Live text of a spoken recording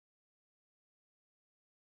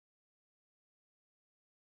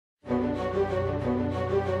What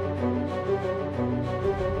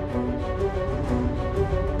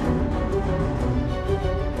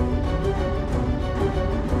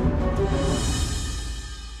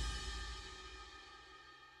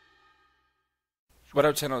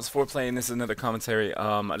up, channel? It's Foreplayy, and this is another commentary.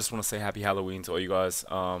 I just want to say Happy Halloween to all you guys.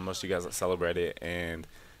 Most of you guys that celebrate it, and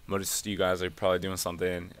most of you guys are probably doing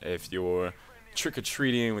something. If you're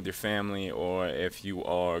trick-or-treating with your family, or if you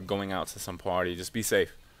are going out to some party, just be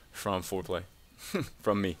safe from Foreplayy.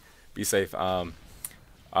 From me. Be safe. I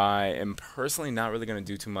am personally not really going to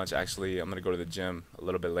do too much. Actually, I'm going to go to the gym a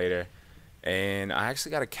little bit later, and I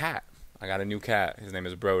actually got a cat. I got a new cat. His name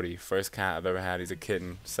is Brody. First cat I've ever had. He's a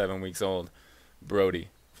kitten, 7 weeks old. Brody.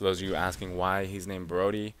 For those of you asking why he's named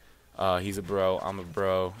Brody, he's a bro, I'm a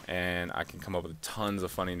bro, and I can come up with tons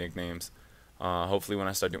of funny nicknames. Hopefully when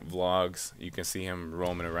I start doing vlogs, you can see him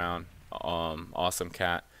roaming around. Awesome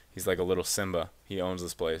cat. He's like a little Simba. He owns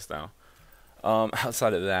this place now.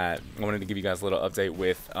 Outside of that, I wanted to give you guys a little update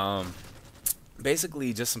with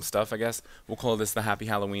basically just some stuff, I guess. We'll call this the Happy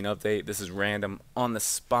Halloween update. This is random, on the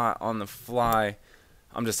spot, on the fly.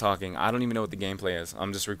 I'm just talking. I don't even know what the gameplay is.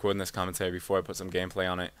 I'm just recording this commentary before I put some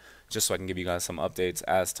gameplay on it, just so I can give you guys some updates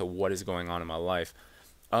as to what is going on in my life.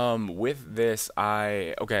 With this,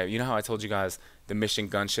 okay, you know how I told you guys the mission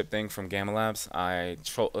Gunship thing from Gamma Labs? I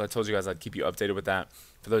told you guys I'd keep you updated with that.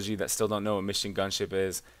 For those of you that still don't know what mission Gunship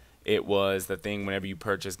is, it was the thing whenever you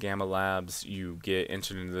purchase Gamma Labs, you get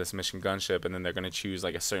entered into this mission Gunship, and then they're going to choose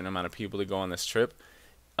like a certain amount of people to go on this trip.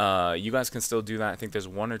 You guys can still do that. I think there's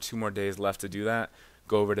 1 or 2 more days left to do that.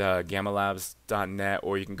 Go over to gammalabs.net,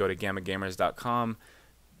 or you can go to gammagamers.com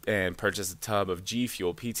and purchase a tub of G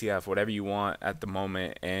Fuel, PTF, whatever you want at the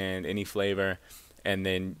moment, and any flavor. And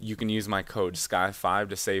then you can use my code SKY5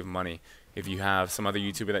 to save money. If you have some other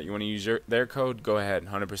YouTuber that you want to use their code, go ahead,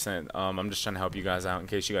 100%. I'm just trying to help you guys out in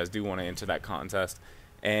case you guys do want to enter that contest.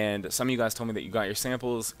 And some of you guys told me that you got your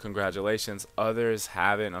samples. Congratulations. Others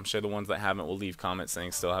haven't. I'm sure the ones that haven't will leave comments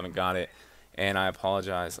saying still haven't got it. And I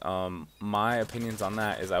apologize. My opinions on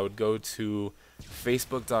that is I would go to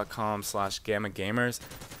facebook.com/gammagamers,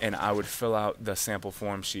 and I would fill out the sample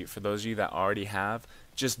form sheet. For those of you that already have,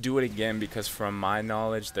 just do it again, because from my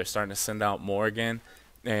knowledge, they're starting to send out more again.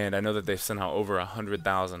 And I know that they've sent out over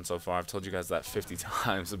 100,000 so far. I've told you guys that 50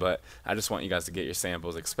 times, but I just want you guys to get your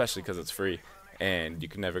samples, especially because it's free, and you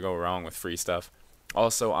can never go wrong with free stuff.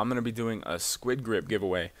 Also, I'm going to be doing a Squid Grip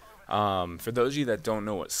giveaway. For those of you that don't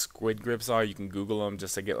know what squid grips are, you can Google them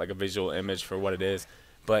just to get like a visual image for what it is.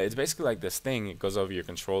 But it's basically like this thing. It goes over your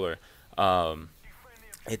controller.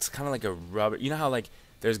 It's kind of like a rubber. You know how like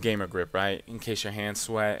there's gamer grip, right? In case your hands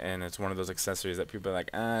sweat, and it's one of those accessories that people are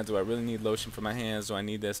like, do I really need lotion for my hands? Do I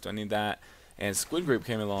need this? Do I need that? And Squid Grip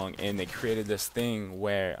came along, and they created this thing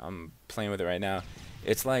where I'm playing with it right now.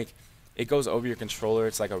 It's like it goes over your controller.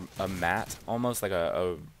 It's like a mat, almost like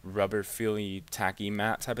a rubber feely tacky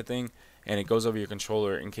mat type of thing, and it goes over your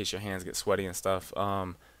controller in case your hands get sweaty and stuff.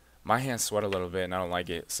 My hands sweat a little bit, and I don't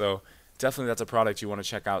like it, so definitely that's a product you want to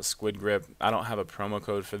check out. Squid Grip. I don't have a promo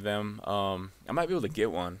code for them. I might be able to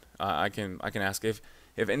get one. I can ask. If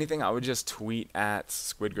anything, I would just tweet at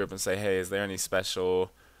Squid Grip and say, hey, is there any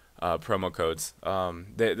special promo codes?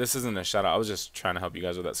 This isn't a shout out. I was just trying to help you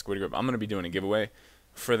guys with that Squid Grip. I'm gonna be doing a giveaway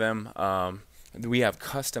for them. We have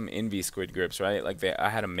custom Envy Squid Grips, right? Like I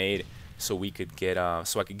had them made so we could get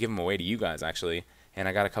so I could give them away to you guys actually, and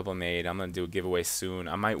I got a couple made. I'm gonna do a giveaway soon.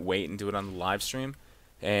 I might wait and do it on the live stream,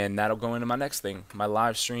 and that'll go into my next thing, my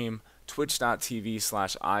live stream,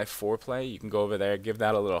 twitch.tv/iForeplayy. You can go over there, give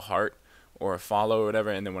that a little heart or a follow or whatever,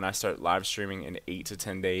 and then when I start live streaming in 8 to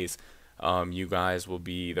 10 days, you guys will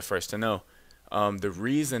be the first to know. The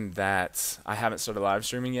reason that I haven't started live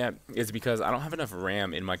streaming yet is because I don't have enough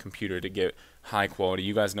RAM in my computer to get high quality.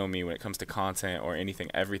 You guys know me when it comes to content or anything,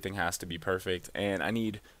 everything has to be perfect, and I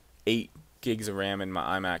need 8 gigs of RAM in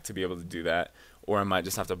my iMac to be able to do that, or I might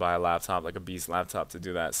just have to buy a laptop, like a beast laptop, to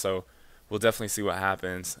do that. So we'll definitely see what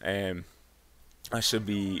happens, and I should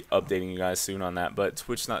be updating you guys soon on that. But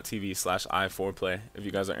twitch.tv/iForeplayy if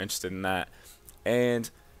you guys are interested in that. And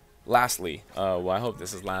lastly, well, I hope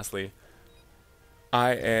this is lastly,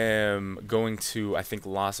 I am going to, I think,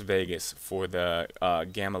 Las Vegas for the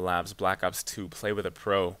Gamma Labs Black Ops 2 Play with a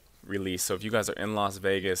Pro release. So if you guys are in Las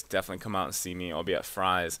Vegas, definitely come out and see me. I'll be at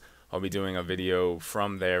Fry's. I'll be doing a video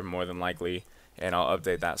from there more than likely, and I'll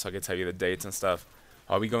update that so I can tell you the dates and stuff.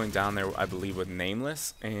 I'll be going down there, I believe, with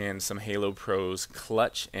Nameless and some Halo pros,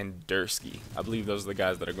 Clutch and Dursky. I believe those are the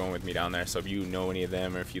guys that are going with me down there. So if you know any of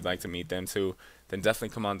them, or if you'd like to meet them too, then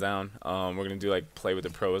definitely come on down. We're going to do like Play with the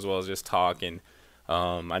Pro as well as just talk, and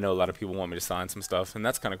I know a lot of people want me to sign some stuff, and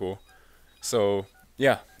that's kind of cool. So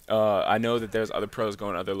yeah, I know that there's other pros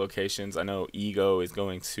going to other locations. I know Ego is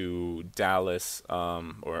going to Dallas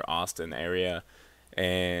or Austin area,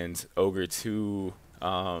 and Ogre 2,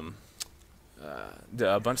 a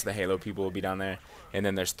bunch of the Halo people will be down there. And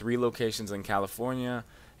then there's 3 locations in California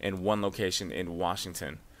and 1 location in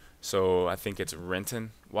Washington. So I think it's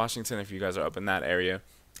Renton, Washington, if you guys are up in that area.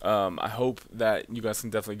 I hope that you guys can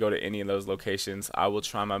definitely go to any of those locations. I will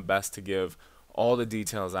try my best to give all the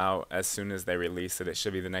details out as soon as they release it. It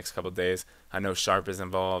should be the next couple of days. I know Sharp is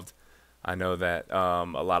involved. I know that a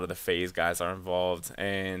lot of the FaZe guys are involved.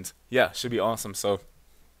 And yeah, should be awesome. So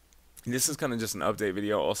this is kind of just an update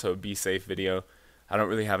video, also a be safe video. I don't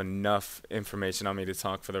really have enough information on me to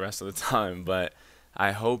talk for the rest of the time, but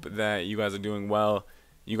I hope that you guys are doing well.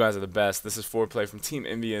 You guys are the best. This is Foreplayy from Team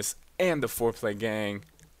Envious and the Foreplayy gang.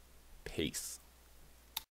 Peace.